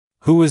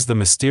Who is the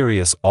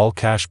mysterious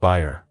all-cash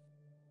buyer?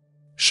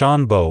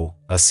 Shan Bo,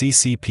 a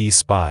CCP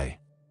spy.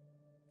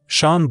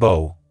 Shan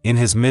Bo, in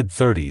his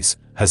mid-30s,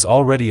 has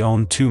already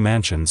owned 2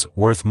 mansions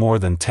worth more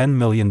than $10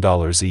 million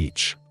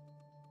each.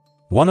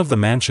 One of the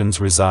mansions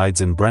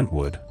resides in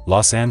Brentwood,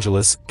 Los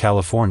Angeles,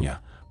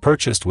 California,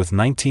 purchased with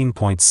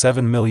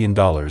 $19.7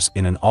 million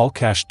in an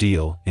all-cash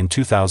deal in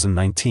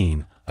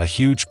 2019, a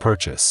huge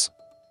purchase.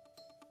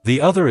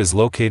 The other is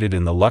located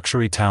in the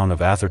luxury town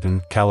of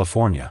Atherton,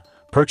 California,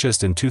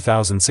 purchased in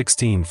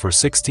 2016 for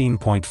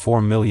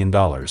 $16.4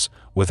 million,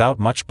 without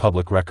much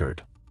public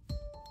record.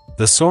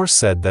 The source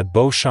said that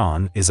Bo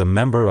Shan is a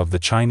member of the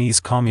Chinese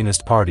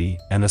Communist Party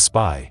and a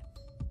spy.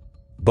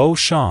 Bo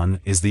Shan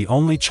is the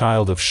only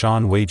child of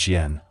Shan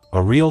Weijian,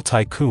 a real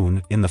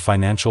tycoon in the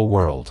financial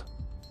world.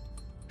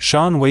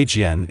 Shan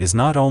Weijian is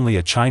not only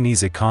a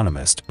Chinese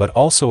economist but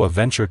also a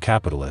venture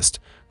capitalist,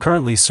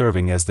 currently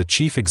serving as the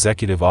chief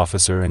executive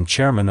officer and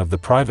chairman of the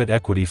private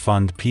equity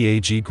fund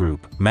PAG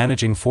Group,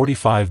 managing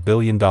 $45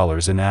 billion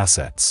in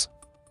assets.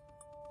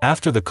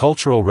 After the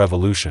Cultural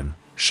Revolution,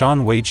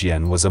 Shan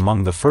Weijian was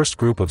among the first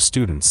group of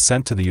students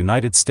sent to the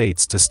United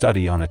States to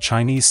study on a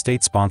Chinese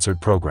state-sponsored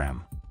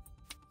program.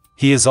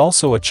 He is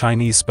also a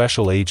Chinese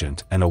special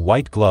agent and a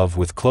white glove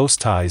with close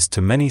ties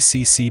to many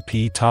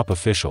CCP top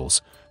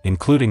officials,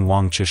 including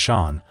Wang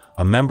Qishan,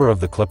 a member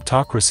of the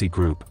kleptocracy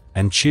group,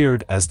 and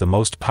cheered as the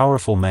most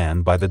powerful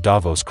man by the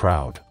Davos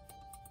crowd.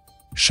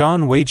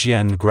 Shan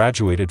Weijian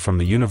graduated from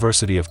the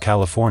University of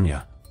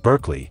California,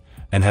 Berkeley,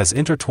 and has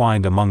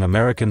intertwined among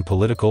American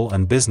political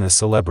and business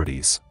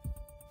celebrities.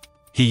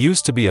 He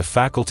used to be a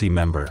faculty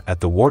member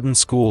at the Wharton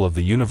School of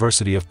the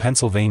University of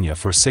Pennsylvania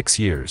for 6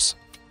 years.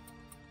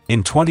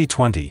 In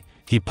 2020,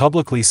 he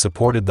publicly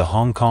supported the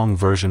Hong Kong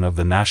version of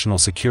the national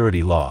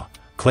security law,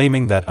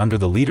 claiming that under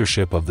the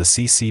leadership of the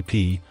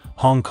CCP,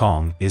 Hong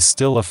Kong is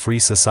still a free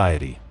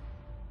society.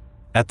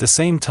 At the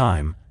same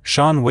time,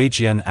 Shan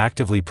Weijian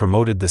actively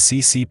promoted the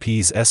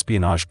CCP's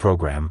espionage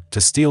program to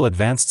steal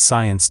advanced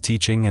science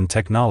teaching and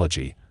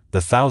technology, the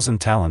 1,000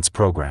 Talents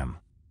program.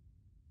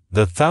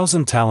 The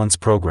 1,000 Talents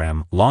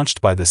program, launched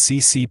by the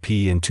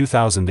CCP in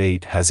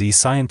 2008, has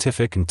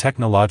scientific and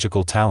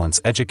technological talents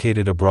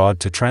educated abroad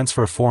to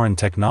transfer foreign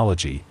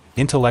technology,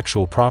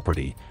 intellectual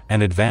property,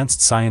 and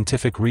advanced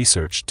scientific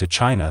research to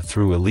China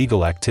through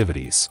illegal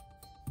activities.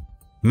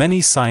 Many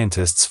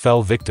scientists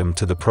fell victim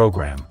to the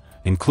program,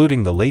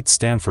 including the late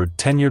Stanford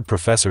tenured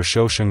professor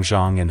Shousheng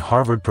Zhang and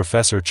Harvard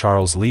professor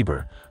Charles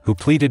Lieber, who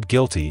pleaded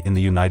guilty in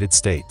the United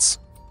States.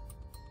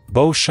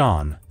 Bo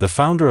Shan, the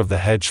founder of the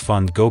hedge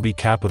fund Gobi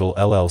Capital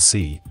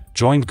LLC,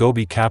 joined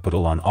Gobi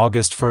Capital on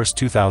August 1,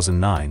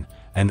 2009,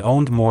 and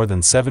owned more than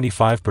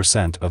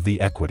 75% of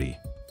the equity.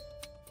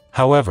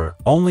 However,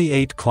 only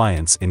 8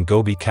 clients in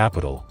Gobi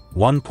Capital,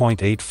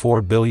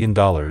 $1.84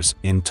 billion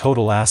in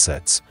total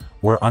assets,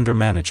 were under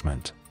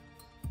management.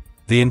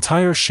 The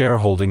entire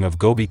shareholding of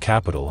Gobi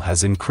Capital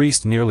has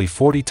increased nearly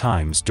 40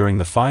 times during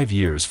the 5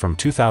 years from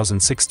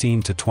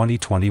 2016 to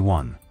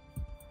 2021.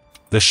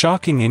 The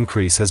shocking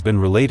increase has been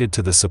related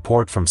to the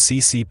support from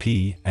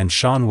CCP and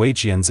Shan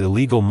Weijian's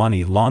illegal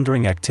money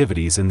laundering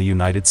activities in the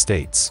United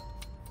States.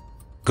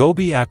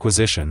 Gobi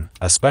Acquisition,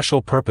 a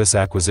special purpose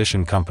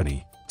acquisition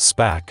company,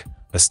 SPAC,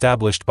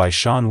 established by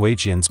Shan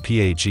Weijian's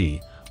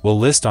PAG, will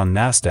list on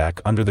Nasdaq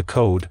under the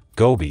code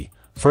GOBI,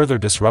 further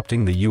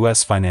disrupting the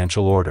U.S.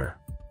 financial order.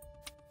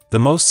 The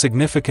most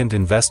significant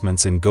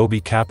investments in Gobi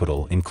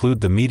Capital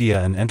include the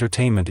media and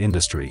entertainment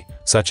industry,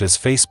 such as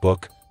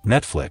Facebook,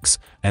 Netflix,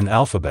 and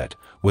Alphabet,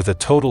 with a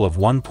total of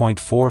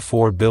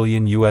 $1.44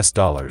 billion,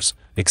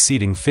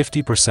 exceeding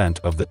 50%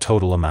 of the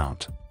total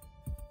amount.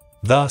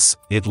 Thus,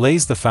 it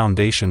lays the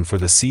foundation for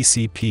the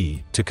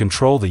CCP to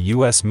control the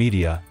U.S.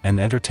 media and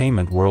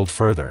entertainment world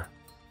further.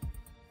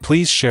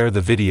 Please share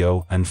the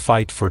video and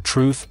fight for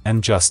truth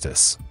and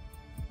justice.